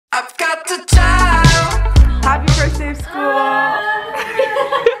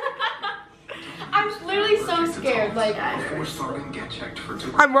like,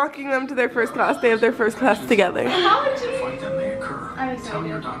 I'm walking them to their first class. They have their first class together. I'm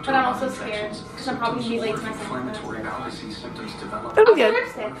excited, but I'm also scared because I'm probably gonna be late to my second class. It'll be good.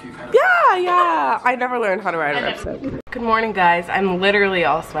 Yeah. I never learned how to ride a ripstick. Good morning, guys. I'm literally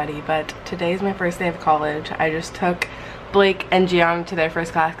all sweaty, but today's my first day of college. I just took Blake and Gianna to their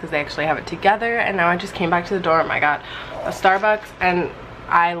first class because they actually have it together, and now I just came back to the dorm. I got a Starbucks and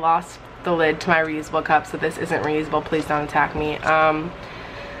I lost the lid to my reusable cup, so this isn't reusable. Please don't attack me.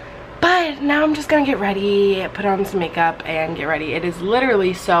 But now I'm just gonna get ready, put on some makeup and get ready. It is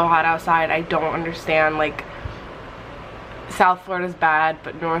literally so hot outside. I don't understand. Like, South Florida's bad,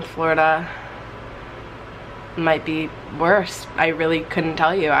 but North Florida might be worse. I really couldn't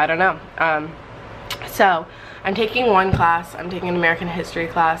tell you. I don't know. So I'm taking one class. I'm taking an American history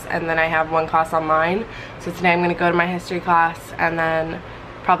class, and then I have one class online. So today I'm going to go to my history class and then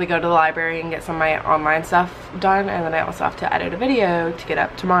probably go to the library and get some of my online stuff done, and then I also have to edit a video to get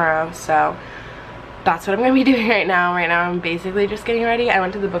up tomorrow. So that's what I'm going to be doing right now. Right now I'm basically just getting ready. I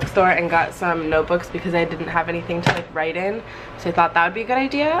went to the bookstore and got some notebooks because I didn't have anything to like write in, so I thought that would be a good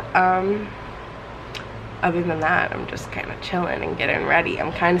idea. Other than that, I'm just kind of chilling and getting ready.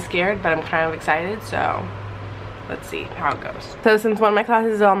 I'm kind of scared, but I'm kind of excited, so let's see how it goes. So since one of my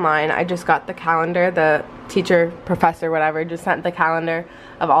classes is online, I just got the calendar. The teacher, professor, whatever, just sent the calendar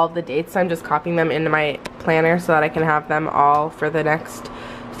of all of the dates. So I'm just copying them into my planner so that I can have them all for the next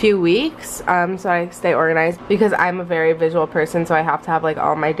few weeks, so I stay organized, because I'm a very visual person, so I have to have like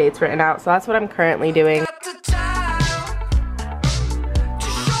all my dates written out. So that's what I'm currently doing.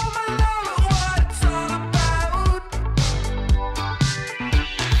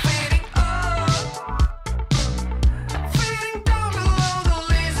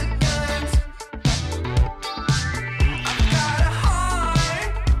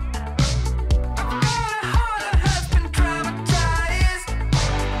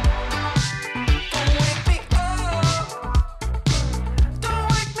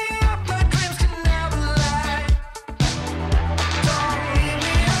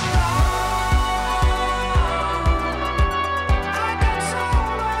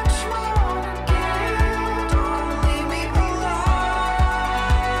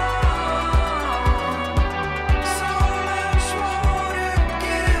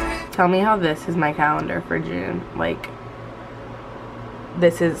 Tell me how this is my calendar for June. Like,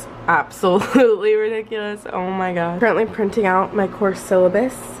 this is absolutely ridiculous. Oh my god. Currently printing out my course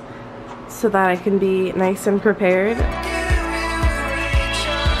syllabus so that I can be nice and prepared.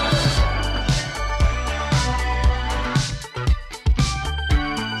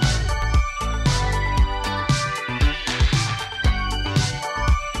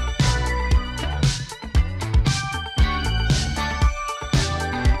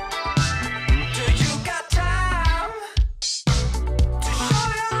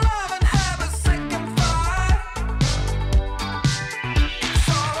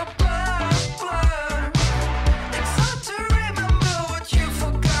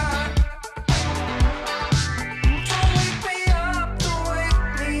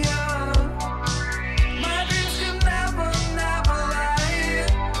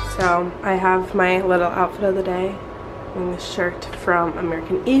 So I have my little outfit of the day. And this shirt from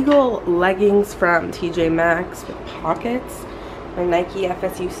American Eagle, leggings from TJ Maxx with pockets, my Nike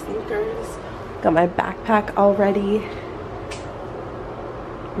FSU sneakers. Got my backpack all ready.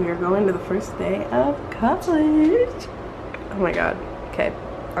 We are going to the first day of college. Oh my god. Okay,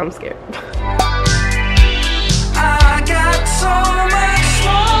 I'm scared. I got so much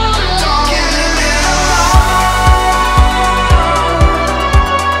more. Don't give me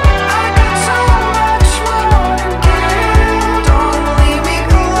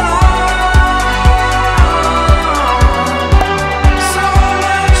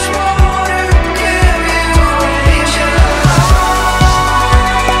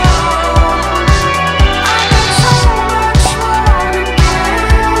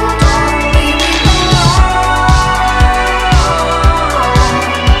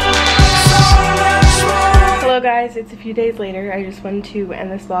it's a few days later. I just wanted to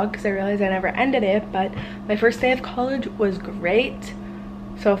end this vlog because I realized I never ended it, but my first day of college was great.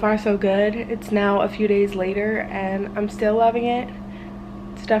 So far so good. It's now a few days later and I'm still loving it.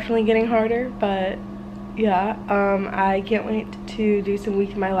 It's definitely getting harder, but yeah, I can't wait to do some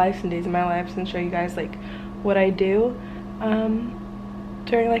week in my life, some days in my life, and show you guys like what I do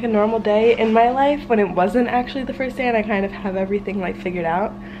during like a normal day in my life when it wasn't actually the first day and I kind of have everything like figured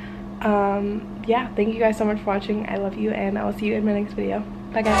out. Yeah, thank you guys so much for watching. I love you, and I will see you in my next video.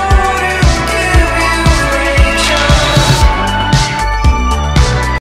 Bye guys.